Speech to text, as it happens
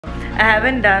I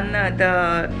haven't done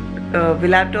the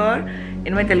villa tour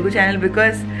in my Telugu channel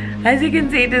because as you can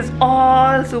see it is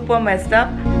all super messed up.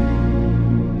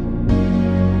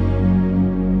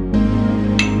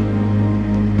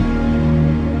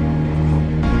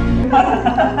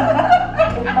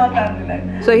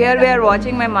 So here we are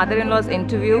watching my mother-in-law's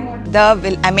interview.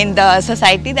 The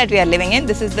society that we are living in.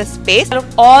 This is the space.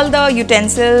 All the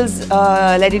utensils,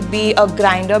 let it be a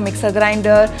grinder, mixer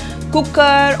grinder,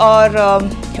 cooker or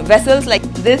vessels like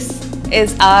this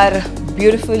is our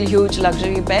beautiful huge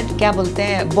luxury bed. Kya bolte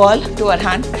hain? Wall to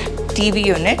Arhan. TV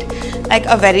unit, like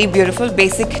a very beautiful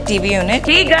basic TV unit.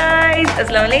 Hey guys,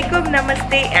 Assalamualaikum,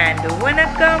 Namaste and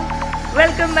Vanakkam.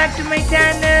 Welcome back to my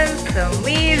channel,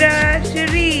 Sameera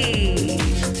Sherief.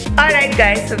 Alright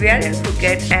guys, so we are in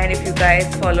Phuket, and if you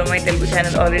guys follow my Telugu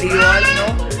channel already, you all know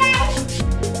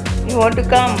you want to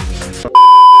come.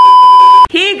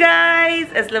 Hey guys,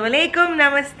 Assalamualaikum,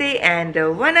 Namaste and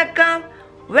Vanakkam.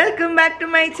 Welcome back to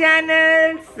my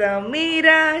channel,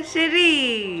 Sameera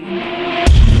Sherief.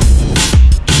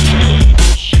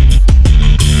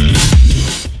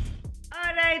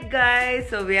 Alright guys,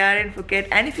 so we are in Phuket,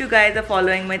 and if you guys are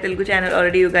following my Telugu channel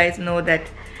already, you guys know that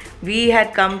we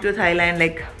had come to Thailand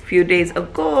like few days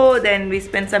ago. Then we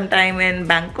spent some time in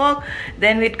Bangkok,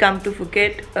 then we'd come to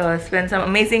Phuket, spend some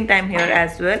amazing time here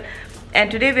as well. And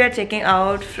today we are checking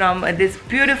out from this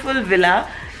beautiful villa.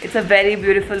 It's a very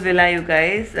beautiful villa, you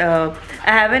guys. I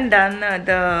haven't done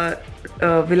the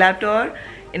villa tour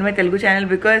in my Telugu channel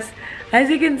because as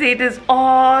you can see it is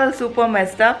all super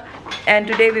messed up. And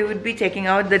today we would be checking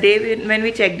out. The day when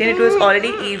we checked in, it was already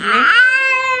evening,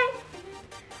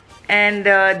 and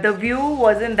the view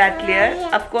wasn't that clear.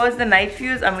 Of course the night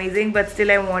view is amazing, but still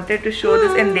I wanted to show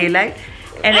this in daylight.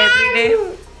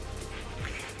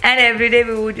 And every day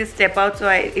we would just step out, so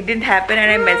it didn't happen,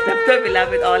 and I messed up the villa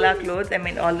with all our clothes,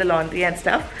 all the laundry and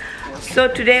stuff. So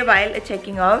today while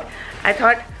checking out, I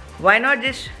thought, why not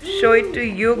just show it to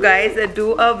you guys,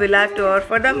 do a villa tour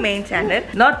for the main channel.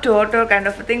 Not tour kind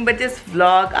of a thing, but just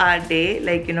vlog our day,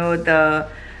 like, you know, the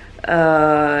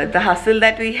hustle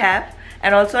that we have.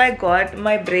 And also I got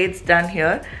my braids done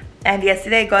here, and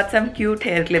yesterday I got some cute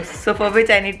hair clips, so for which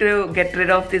I need to get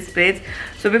rid of these braids.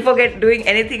 So before doing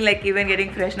anything like even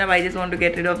getting freshened up, I just want to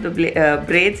get rid of the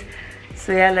braids.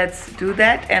 So yeah, let's do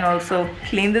that, and also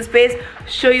clean the space,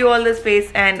 show you all the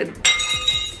space, and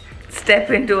step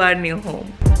into our new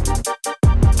home.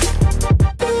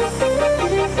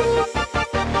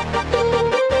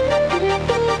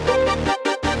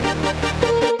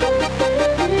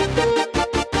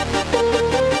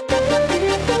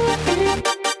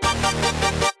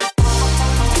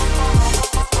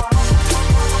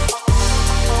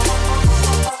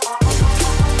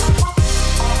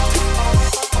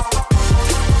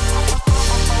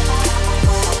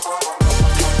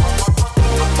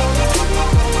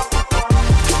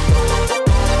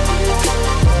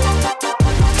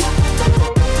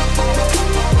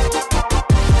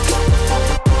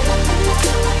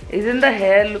 Isn't the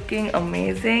hair looking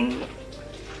amazing?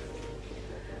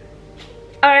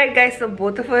 Alright guys, so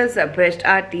both of us brushed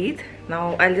our teeth.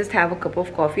 Now I'll just have a cup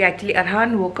of coffee. Actually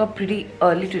Arhan woke up pretty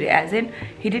early today, as in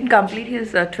he didn't complete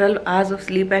his 12 hours of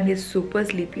sleep and he's super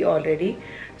sleepy already.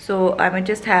 So I might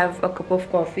just have a cup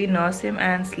of coffee, nurse him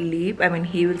and sleep.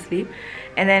 He will sleep,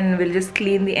 and then we'll just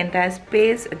clean the entire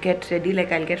space, get ready,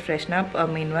 like I'll get freshened up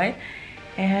meanwhile,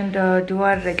 and do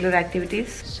our regular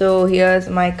activities. So here's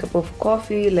my cup of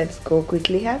coffee. Let's go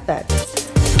quickly have that.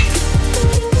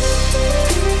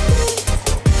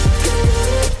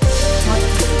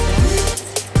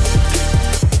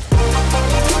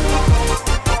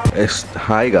 Yes,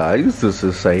 hi guys, this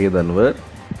is Syed Anwar.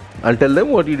 I'll tell them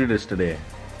what you did yesterday.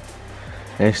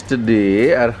 Yesterday,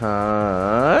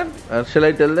 Arhan. Shall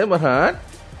I tell them, Arhan?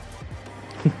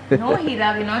 No,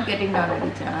 Hira, we're not getting down at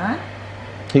each other.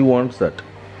 He wants that.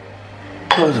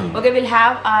 Okay, we'll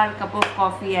have our cup of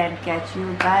coffee and catch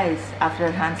you guys after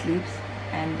Arhan sleeps.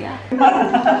 And yeah.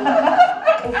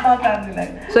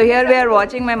 So here we are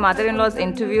watching my mother-in-law's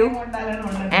interview,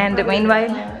 and meanwhile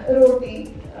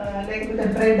like with a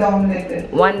bread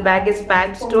omelette. One bag is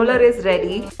packed, stroller is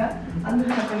ready.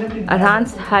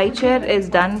 Arhan's high chair is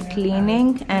done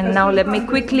cleaning, and now let me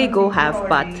quickly go have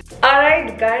bath.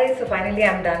 Alright guys, so finally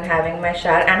I'm done having my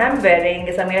shower, and I'm wearing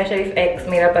Sameera Sherief X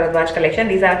Meera Paradwaj collection.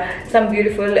 These are some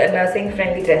beautiful nursing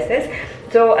friendly dresses.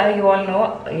 So you all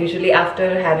know, usually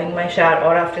after having my shower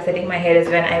or after setting my hair is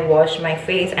when I wash my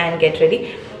face and get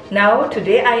ready. Now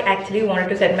today I actually wanted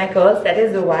to set my curls. That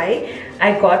is why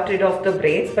I got rid of the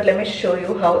braids. But let me show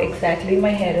you how exactly my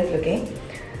hair is looking.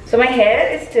 So my hair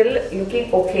is still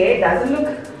looking okay.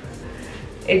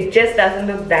 It just doesn't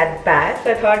look that bad.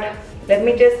 So I thought, let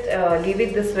me just leave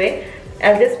it this way.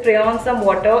 I'll just spray on some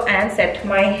water and set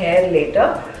my hair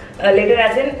later. Later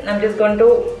as in, I'm just going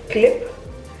to clip.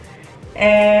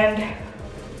 And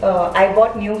I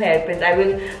bought new hairpins. I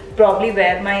will probably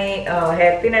wear my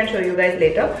hairpin and show you guys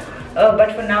later.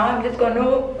 But for now, I'm just going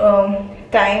to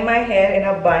tie my hair in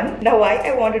a bun. Now why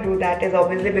I want to do that is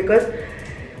obviously because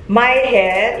my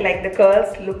hair, like the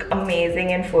curls, look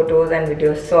amazing in photos and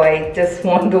videos. So I just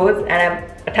want those, and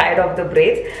I'm tired of the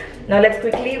braids. Now let's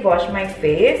quickly wash my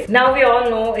face. Now we all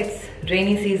know it's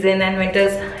rainy season and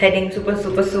winter's heading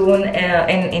super soon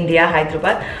in India,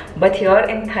 Hyderabad. But here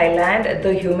in Thailand,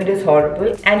 the humid is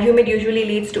horrible, and humid usually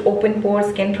leads to open pores,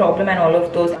 skin problem and all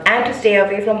of those. And to stay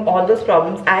away from all those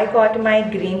problems, I got my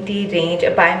green tea range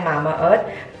by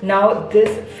MamaEarth. Now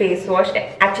this face wash,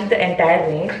 actually the entire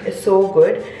range is so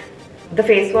good. The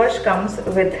face wash comes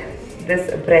with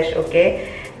this brush,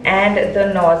 okay? And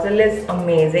the nozzle is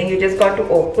amazing. You just got to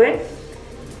open,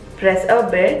 press a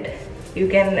bit, you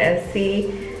can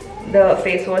see the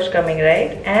face wash coming,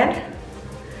 right? And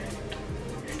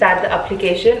start the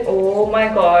application. Oh my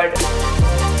god.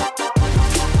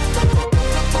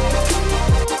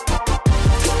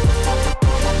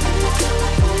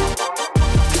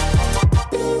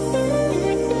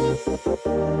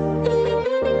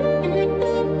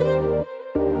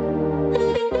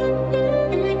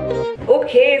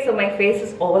 Okay, so my face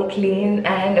is all clean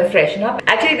and freshen up.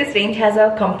 Actually, this range has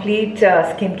a complete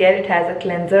skincare. It has a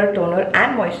cleanser, toner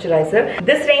and moisturizer.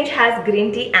 This range has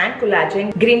green tea and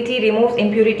collagen. Green tea removes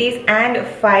impurities and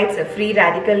fights free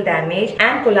radical damage,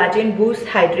 and collagen boosts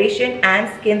hydration and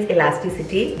skin's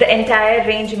elasticity. The entire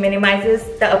range minimizes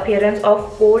the appearance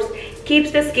of pores,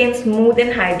 keeps the skin smooth and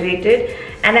hydrated.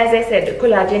 And as I said,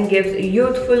 collagen gives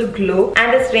youthful glow,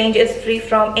 and this range is free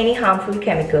from any harmful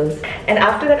chemicals. And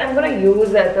after that, I'm going to use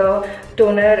the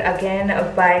toner again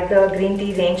by the green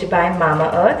tea range by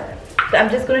MamaEarth. So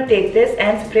I'm just going to take this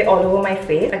and spray all over my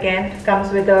face. Again,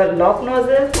 comes with a lock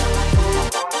nozzle.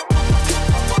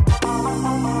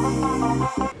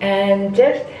 And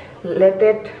just let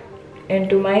it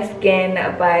into my skin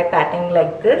by patting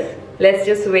like this. Let's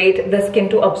just wait the skin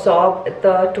to absorb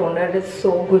the toner. It is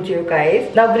so good, you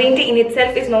guys. Now green tea in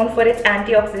itself is known for its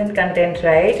antioxidant content,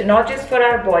 right? Not just for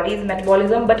our body's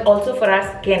metabolism but also for our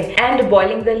skin. And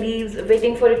boiling the leaves,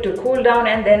 waiting for it to cool down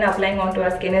and then applying onto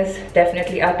our skin is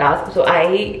definitely a task. So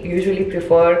I usually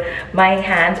prefer my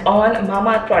hands on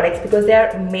MamaEarth products because they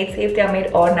are made safe, they are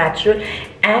made all natural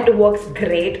and works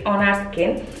great on our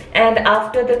skin. And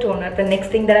after the toner, the next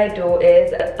thing that I do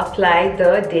is apply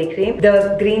the day cream,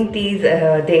 the green tea's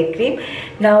day cream.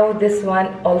 Now this one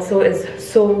also is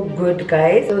so good,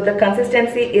 guys. So the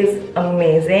consistency is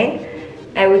amazing.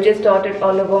 I will just dot it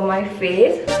all over my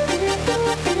face.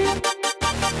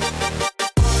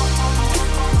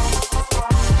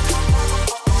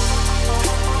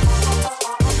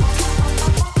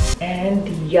 And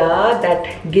yeah,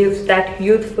 that gives that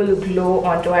youthful glow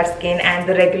onto our skin, and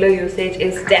the regular usage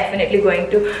is definitely going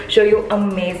to show you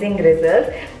amazing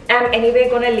results. I'm anyway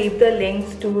gonna leave the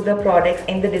links to the products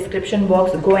in the description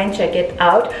box. Go and check it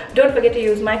out. Don't forget to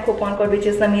use my coupon code, which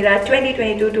is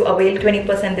Sameera2022, to avail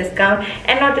 20% discount.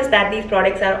 And not just that, these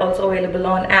products are also available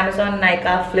on Amazon,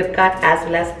 Nykaa, Flipkart as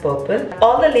well as Purple.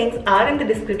 All the links are in the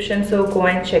description, so go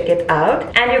and check it out.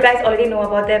 And you guys already know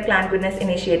about their Plant Goodness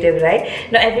initiative, right?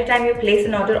 Now every time you place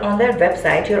an order on their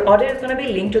website, your order is going to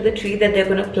be linked to the tree that they're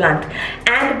going to plant.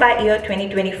 And by year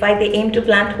 2025, they aim to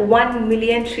plant 1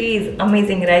 million trees.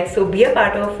 Amazing, right? So be a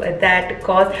part of that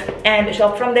cause and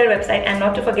shop from their website. And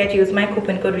not to forget, use my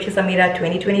coupon code, which is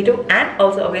Sameera2022, and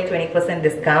also avail 20%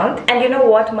 discount. And you know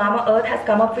what? MamaEarth has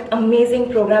come up with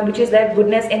amazing program, which is their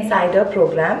Goodness Insider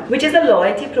program, which is a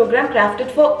loyalty program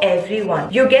crafted for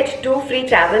everyone. You get 2 free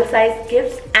travel size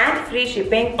gifts and free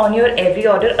shipping on your every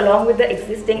order along with the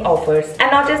existing offers. And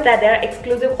not just that, there are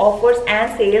exclusive offers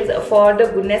and sales for the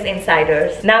Goodness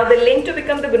Insiders. Now the link to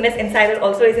become the Goodness Insider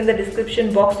also is in the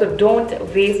description box, so don't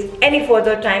waste any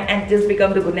further time and just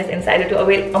become the Goodness Insider to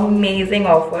avail amazing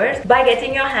offers by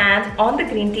getting your hands on the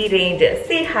green tea range.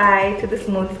 Say hi to the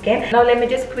smooth skin. Now let me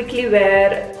just quickly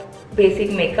wear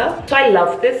basic makeup. So I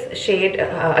love this shade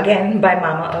again by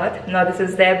MamaEarth. Now this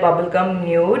is their bubblegum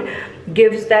nude.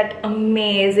 Gives that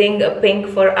amazing pink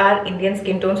for our Indian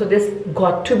skin tone. So this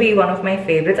got to be one of my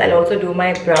favorites. I'll also do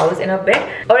my brows in a bit.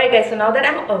 Alright guys, so now that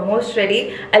I'm almost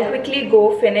ready, I'll quickly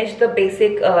go finish the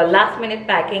basic last minute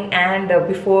packing, and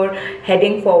before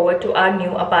heading forward to our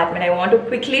new apartment, I want to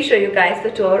quickly show you guys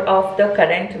the tour of the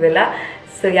current villa.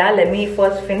 So yeah, let me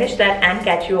first finish that and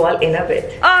catch you all in a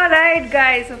bit. Alright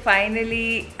guys, so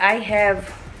finally I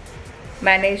have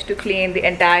managed to clean the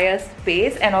entire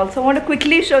space, and also want to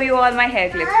quickly show you all my hair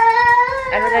clips.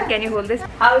 Anwar, can you hold this?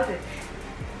 How is it?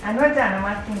 Anwar, I'm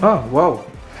asking. Ah, wow.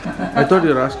 I thought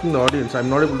you were asking the audience. I'm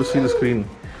not able to see the screen.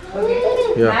 Okay.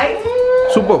 Yeah. Nice.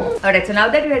 Super. Alright, so now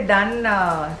that we are done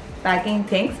packing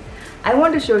things, I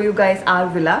want to show you guys our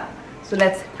villa. So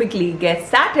let's quickly get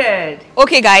started.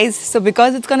 Okay guys, so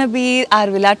because it's gonna be our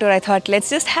villa tour, I thought let's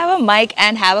just have a mic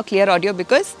and have a clear audio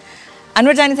because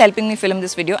Anwar is helping me film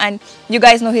this video, and you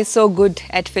guys know he's so good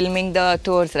at filming the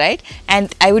tours, right?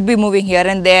 And I would be moving here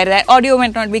and there, that audio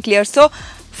might not be clear. So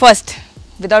first,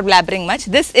 without blabbering much,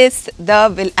 this is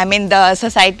the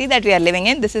society that we are living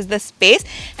in. This is the space,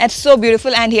 and it's so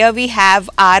beautiful. And here we have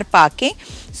our parking.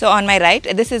 So on my right,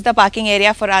 this is the parking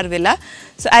area for our villa.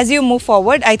 So as you move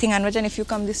forward, I think Anwajan, if you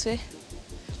come this way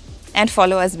and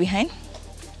follow us behind.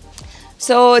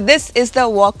 So this is the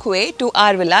walkway to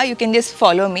our villa. You can just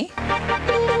follow me.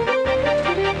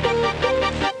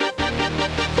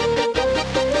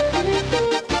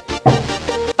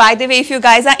 By the way, if you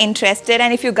guys are interested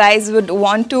and if you guys would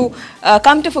want to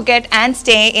come to Phuket and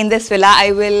stay in this villa,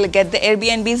 I will get the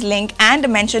Airbnb's link and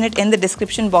mention it in the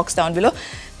description box down below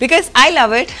because I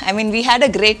love it. I mean, we had a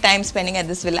great time spending at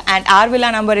this villa, and our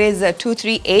villa number is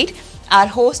 238. Our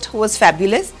host was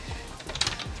fabulous.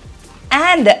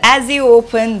 And as you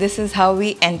open, this is how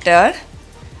we enter.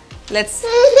 Let's...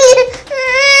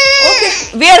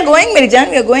 Okay, we are going, Mirijan,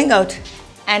 we are going out.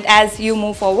 And as you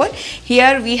move forward,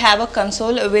 here we have a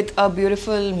console with a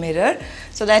beautiful mirror,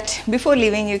 so that before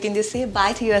leaving you can just say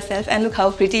bye to yourself and look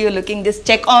how pretty you're looking. Just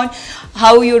check on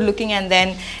how you're looking,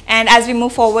 and as we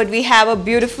move forward, we have a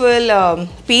beautiful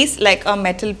piece, like a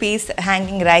metal piece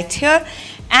hanging right here.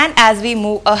 And as we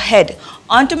move ahead,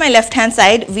 onto my left hand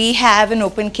side, we have an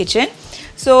open kitchen.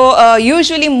 So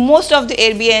usually most of the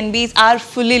Airbnbs are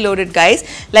fully loaded, guys.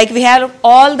 Like we have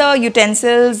all the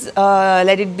utensils,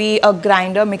 let it be a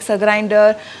grinder, mixer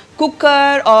grinder,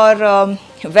 cooker, or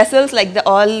vessels, like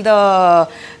all the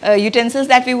utensils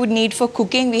that we would need for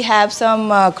cooking. We have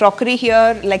some crockery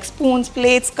here, like spoons,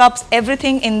 plates, cups,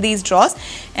 everything in these drawers,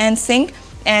 and sink.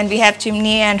 And we have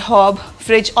chimney and hob,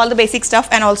 fridge, all the basic stuff,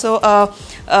 and also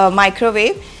a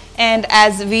microwave. And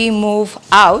as we move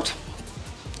out,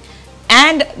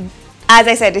 and as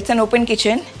I said, it's an open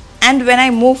kitchen. And when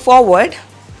I move forward,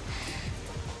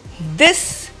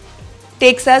 this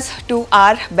takes us to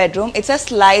our bedroom. It's a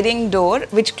sliding door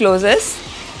which closes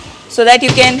so that you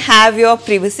can have your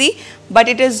privacy, but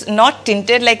it is not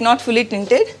tinted, like not fully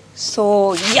tinted.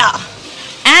 So yeah.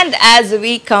 And as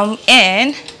we come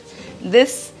in,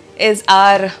 this is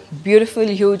our beautiful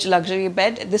huge luxury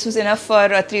bed. This was enough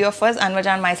for three of us,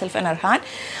 Anwajan, myself and Arhan.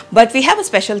 But we have a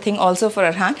special thing also for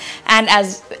Arhan. And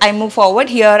as I move forward,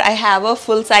 here I have a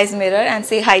full size mirror, and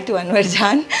say hi to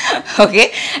Anwajan.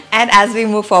 Okay. And as we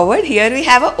move forward, here we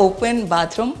have an open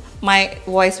bathroom. My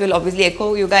voice will obviously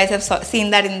echo. You guys have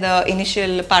seen that in the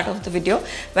initial part of the video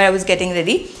where I was getting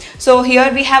ready. So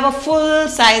here we have a full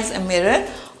size mirror.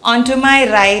 Onto my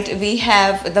right, we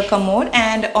have the commode,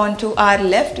 and onto our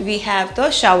left, we have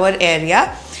the shower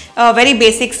area. Very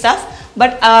basic stuff.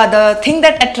 But the thing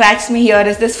that attracts me here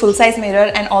is this full-size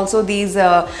mirror, and also these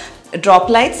drop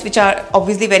lights, which are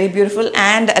obviously very beautiful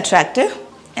and attractive.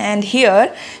 And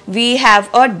here we have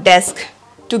a desk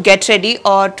to get ready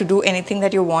or to do anything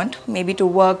that you want, maybe to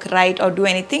work, write, or do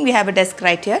anything. We have a desk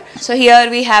right here. So here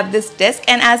we have this desk,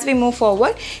 and as we move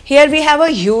forward, here we have a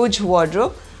huge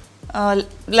wardrobe.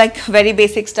 Like very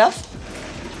basic stuff.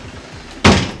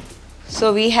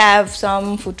 So we have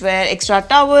some footwear, extra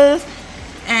towels,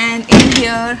 and in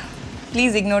here,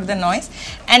 please ignore the noise,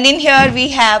 and in here we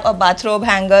have a bathrobe,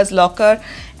 hangers, locker,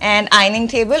 and ironing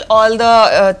table. All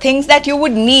the things that you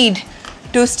would need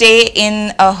to stay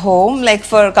in a home, like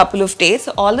for a couple of days.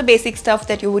 So all the basic stuff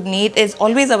that you would need is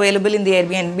always available in the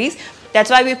Airbnbs. That's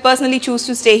why we personally choose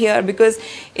to stay here, because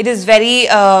it is very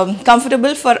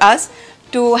comfortable for us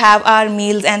to have our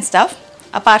meals and stuff.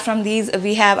 Apart from these,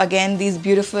 we have again these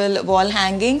beautiful wall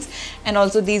hangings, and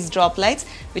also these drop lights,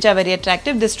 which are very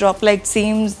attractive. This drop light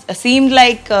seemed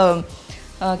like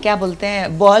kya bolte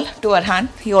hain, ball to Arhan.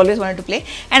 He always wanted to play.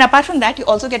 And apart from that, you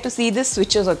also get to see these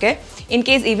switches, okay? In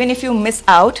case even if you miss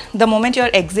out, the moment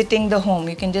you're exiting the home,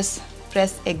 you can just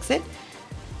press exit,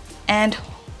 and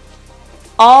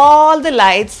all the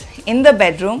lights in the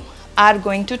bedroom are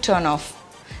going to turn off.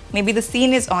 Maybe the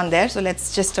scene is on there, so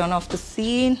let's just turn off the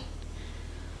scene.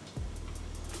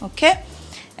 Okay.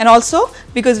 And also,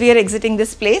 because we are exiting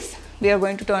this place, we are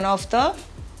going to turn off the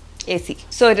AC.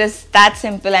 So it is that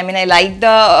simple. I mean, I like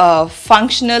the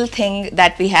functional thing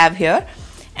that we have here.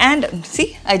 And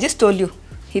see, I just told you,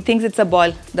 He thinks it's a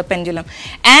ball, the pendulum.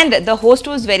 And the host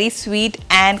was very sweet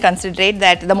and considerate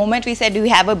that the moment we said we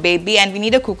have a baby and we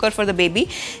need a cooker for the baby,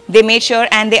 they made sure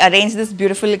and they arranged this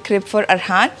beautiful crib for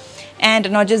Arhan.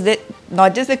 And not just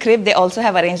the crib, they also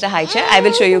have arranged a high chair. I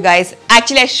will show you guys.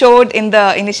 Actually, I showed in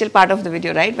the initial part of the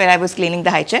video, right, where I was cleaning the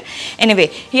high chair. Anyway,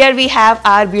 here we have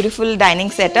our beautiful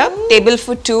dining setup, table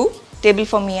for two, table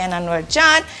for me and Anwar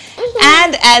Jan.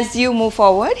 And as you move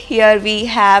forward, here we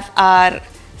have our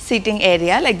seating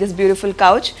area, like this beautiful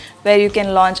couch where you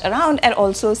can lounge around and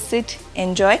also sit,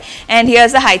 enjoy. And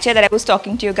here's the high chair that I was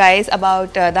talking to you guys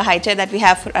about, the high chair that we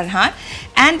have for Arhan.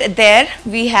 And there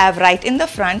we have, right in the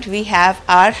front, we have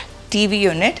our TV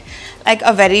unit, like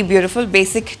a very beautiful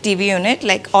basic TV unit,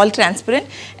 like all transparent,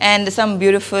 and some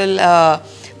beautiful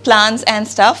plants and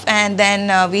stuff. And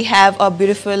then we have a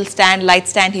beautiful light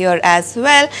stand here as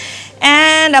well.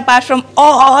 And apart from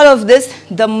all of this,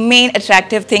 the main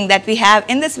attractive thing that we have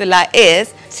in this villa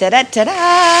is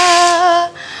ta-da,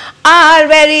 our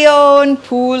very own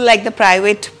pool, like the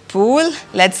private pool.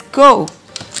 Let's go.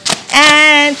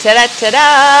 And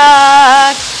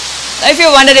ta-da. If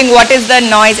you're wondering what is the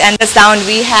noise and the sound,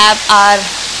 we have our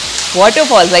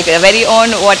waterfalls, like a very own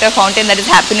water fountain that is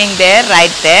happening there, right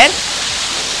there.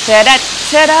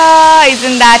 Ta-da!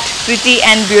 Isn't that pretty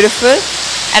and beautiful?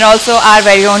 And also our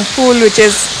very own pool, which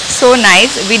is so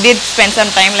nice. We did spend some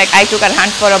time, like I took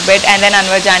Arhan for a bit and then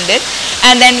Anwar Jan did.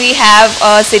 And then we have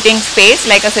a sitting space,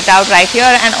 like a sit out right here,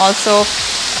 and also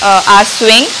our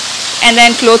swing, and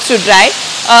then clothes to dry.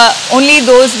 Only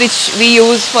those which we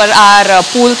use for our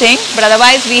pool thing, but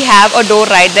otherwise we have a door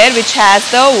right there which has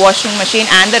the washing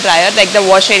machine and the dryer, like the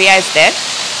wash area is there.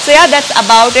 So yeah, that's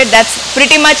about it. That's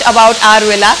pretty much about our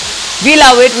villa. We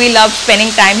love it. We love spending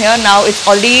time here. Now it's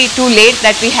already too late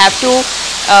that we have to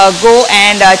go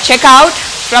and check out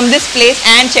from this place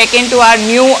and check into our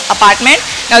new apartment.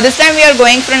 Now this time we are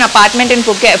going for an apartment in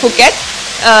Phuket.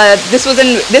 This was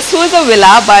a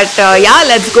villa, but yeah,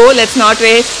 let's go. Let's not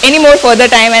waste any more further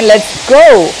time and let's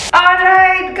go.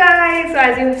 Alright guys, so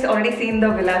as you've already seen the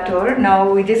villa tour, now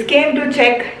we just came to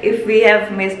check if we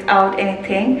have missed out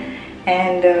anything.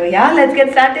 And yeah, let's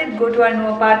get started. Go to our new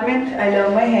apartment. I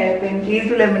love my hairpin. Please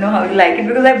do let me know how you like it,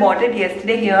 because I bought it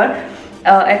yesterday here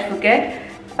at Phuket.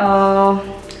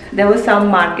 There was some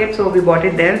market, so we bought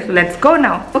it there. So let's go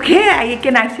now. Okay, I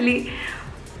can actually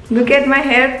look at my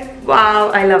hair.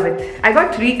 Wow, I love it. I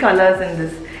got 3 colors in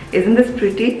this. Isn't this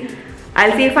pretty?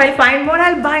 I'll see if I find more.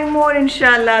 I'll buy more,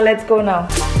 inshallah. Let's go now.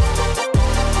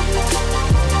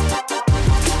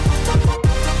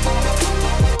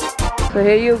 So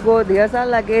here you go, there's our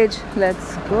luggage.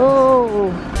 Let's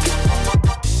go.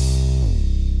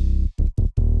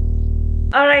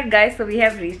 Alright guys, so we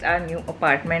have reached our new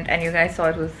apartment and you guys saw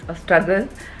it was a struggle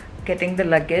getting the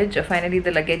luggage. Finally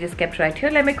the luggage is kept right here.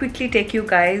 Let me quickly take you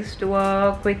guys to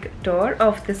a quick tour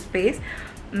of this space.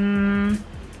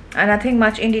 Nothing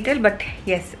much in detail, but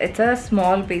yes, it's a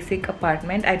small basic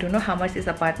apartment. I don't know how much this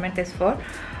apartment is for.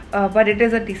 But it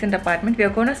is a decent apartment. We are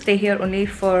going to stay here only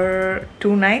for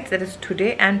 2 nights, that is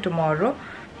today and tomorrow.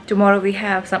 Tomorrow we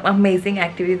have some amazing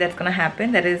activity that's going to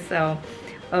happen, that is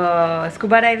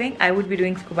scuba diving. I would be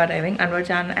doing scuba diving. Anwar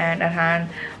Jan and Arhan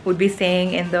would be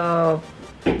staying in the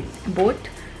boat.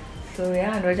 So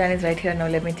yeah, Anwar Jan is right here. Now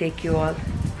let me take you all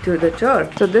to the tour.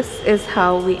 So this is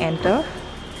how we enter,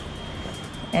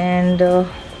 and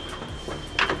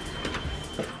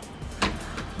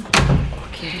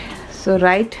so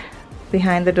right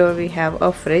behind the door we have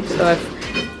a fridge. So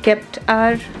I've kept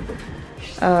our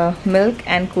milk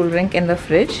and cool drink in the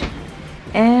fridge.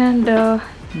 And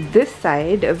this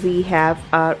side we have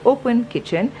our open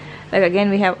kitchen. Like again,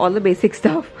 we have all the basic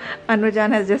stuff. Anwar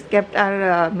Jan has just kept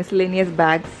our miscellaneous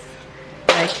bags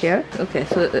right here. Okay,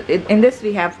 so in this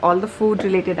we have all the food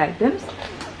related items.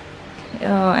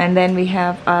 And then we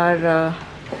have our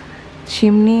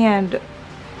chimney, and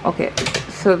okay,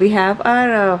 so we have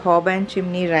our hob and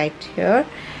chimney right here,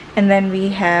 and then we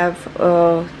have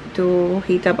to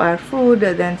heat up our food,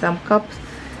 then some cups,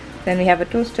 then we have a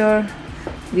toaster,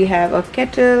 we have a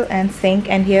kettle and sink,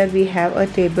 and here we have a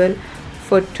table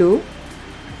for 2.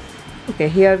 Okay,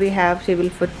 here we have table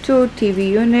for 2,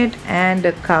 TV unit and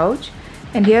a couch,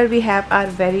 and here we have our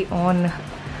very own,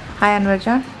 hi Anwar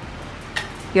Jan,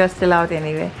 you're still out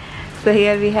anyway. So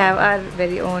here we have our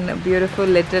very own beautiful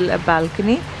little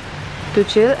balcony to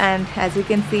chill, and as you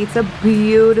can see, it's a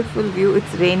beautiful view.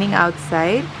 It's raining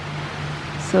outside,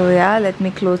 so yeah, let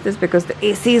me close this because the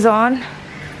AC is on.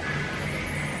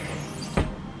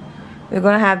 We're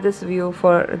gonna have this view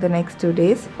for the next 2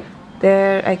 days.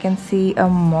 There I can see a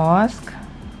mosque,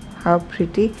 how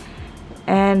pretty,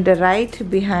 and right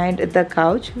behind the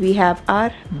couch we have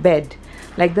our bed.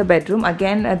 like the bedroom.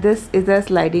 Again, this is a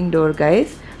sliding door,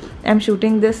 guys. I'm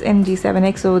shooting this in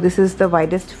G7X, so this is the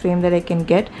widest frame that I can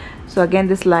get. So again,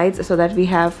 this slides so that we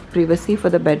have privacy for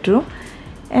the bedroom.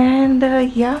 And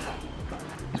yeah,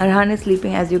 Arhan is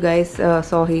sleeping, as you guys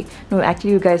saw.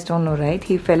 Actually you guys don't know, right?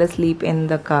 He fell asleep in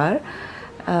the car.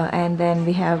 And then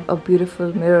we have a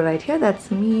beautiful mirror right here. That's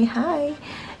me. Hi.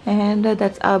 And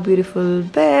that's our beautiful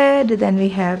bed. Then we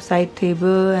have side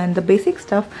table and the basic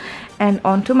stuff. And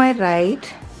onto my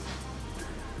right,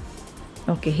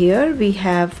 okay, here we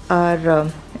have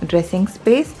our dressing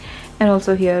space, and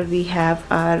also here we have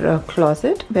our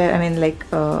closet, where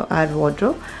our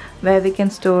wardrobe, where we can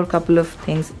store a couple of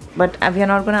things. But we are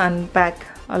not going to unpack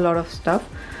a lot of stuff.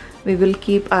 We will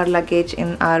keep our luggage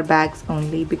in our bags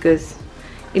only, because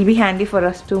it'll be handy for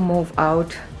us to move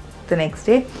out the next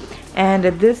day. And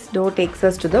this door takes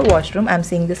us to the washroom. I'm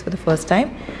seeing this for the first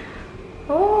time.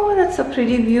 Oh, that's a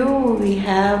pretty view. We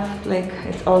have, like,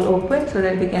 it's all open so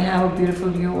that we can have a beautiful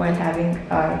view while having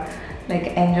our,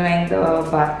 enjoying the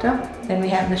bathtub. Then we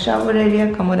have the shower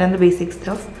area, commode, and the basic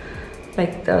stuff,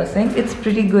 like the sink. It's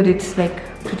pretty good. It's like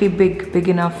pretty big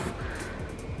enough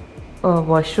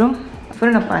washroom. For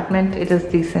an apartment, it is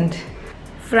decent.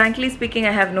 Frankly speaking,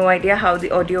 I have no idea how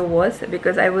the audio was,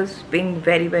 because I was being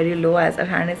very low as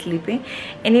Arhan is sleeping.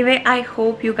 Anyway, I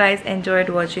hope you guys enjoyed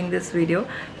watching this video.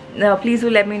 Now please do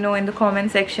let me know in the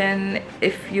comment section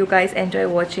if you guys enjoy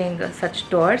watching such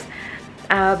tours.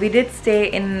 We did stay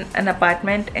in an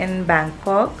apartment in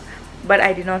Bangkok, but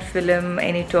I did not film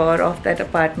any tour of that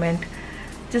apartment,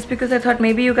 just because I thought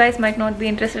maybe you guys might not be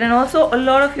interested. And also, a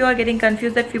lot of you are getting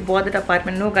confused that we bought that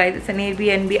apartment. No guys, it's an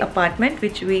Airbnb apartment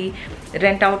which we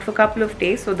rent out for a couple of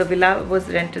days. So the villa was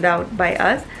rented out by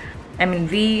us. I mean,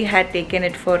 we had taken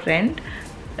it for rent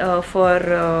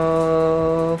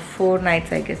for 4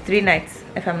 nights, I guess, 3 nights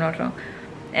if I'm not wrong.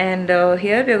 And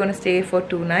here we are going to stay for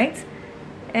 2 nights.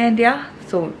 And yeah,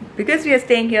 so because we are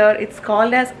staying here, it's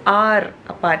called as our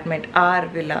apartment, our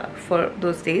villa for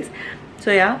those days.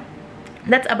 So yeah,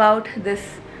 that's about this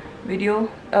video,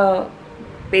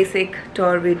 basic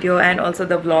tour video, and also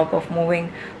the vlog of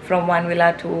moving from one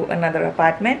villa to another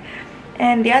apartment.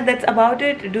 And yeah, that's about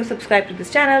it. Do subscribe to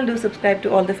this channel, do subscribe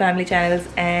to all the family channels,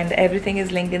 and everything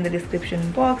is linked in the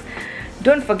description box.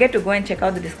 Don't forget to go and check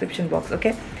out the description box,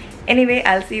 okay? Anyway,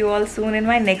 I'll see you all soon in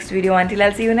my next video. Until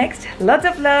I'll see you next, lots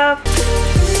of love.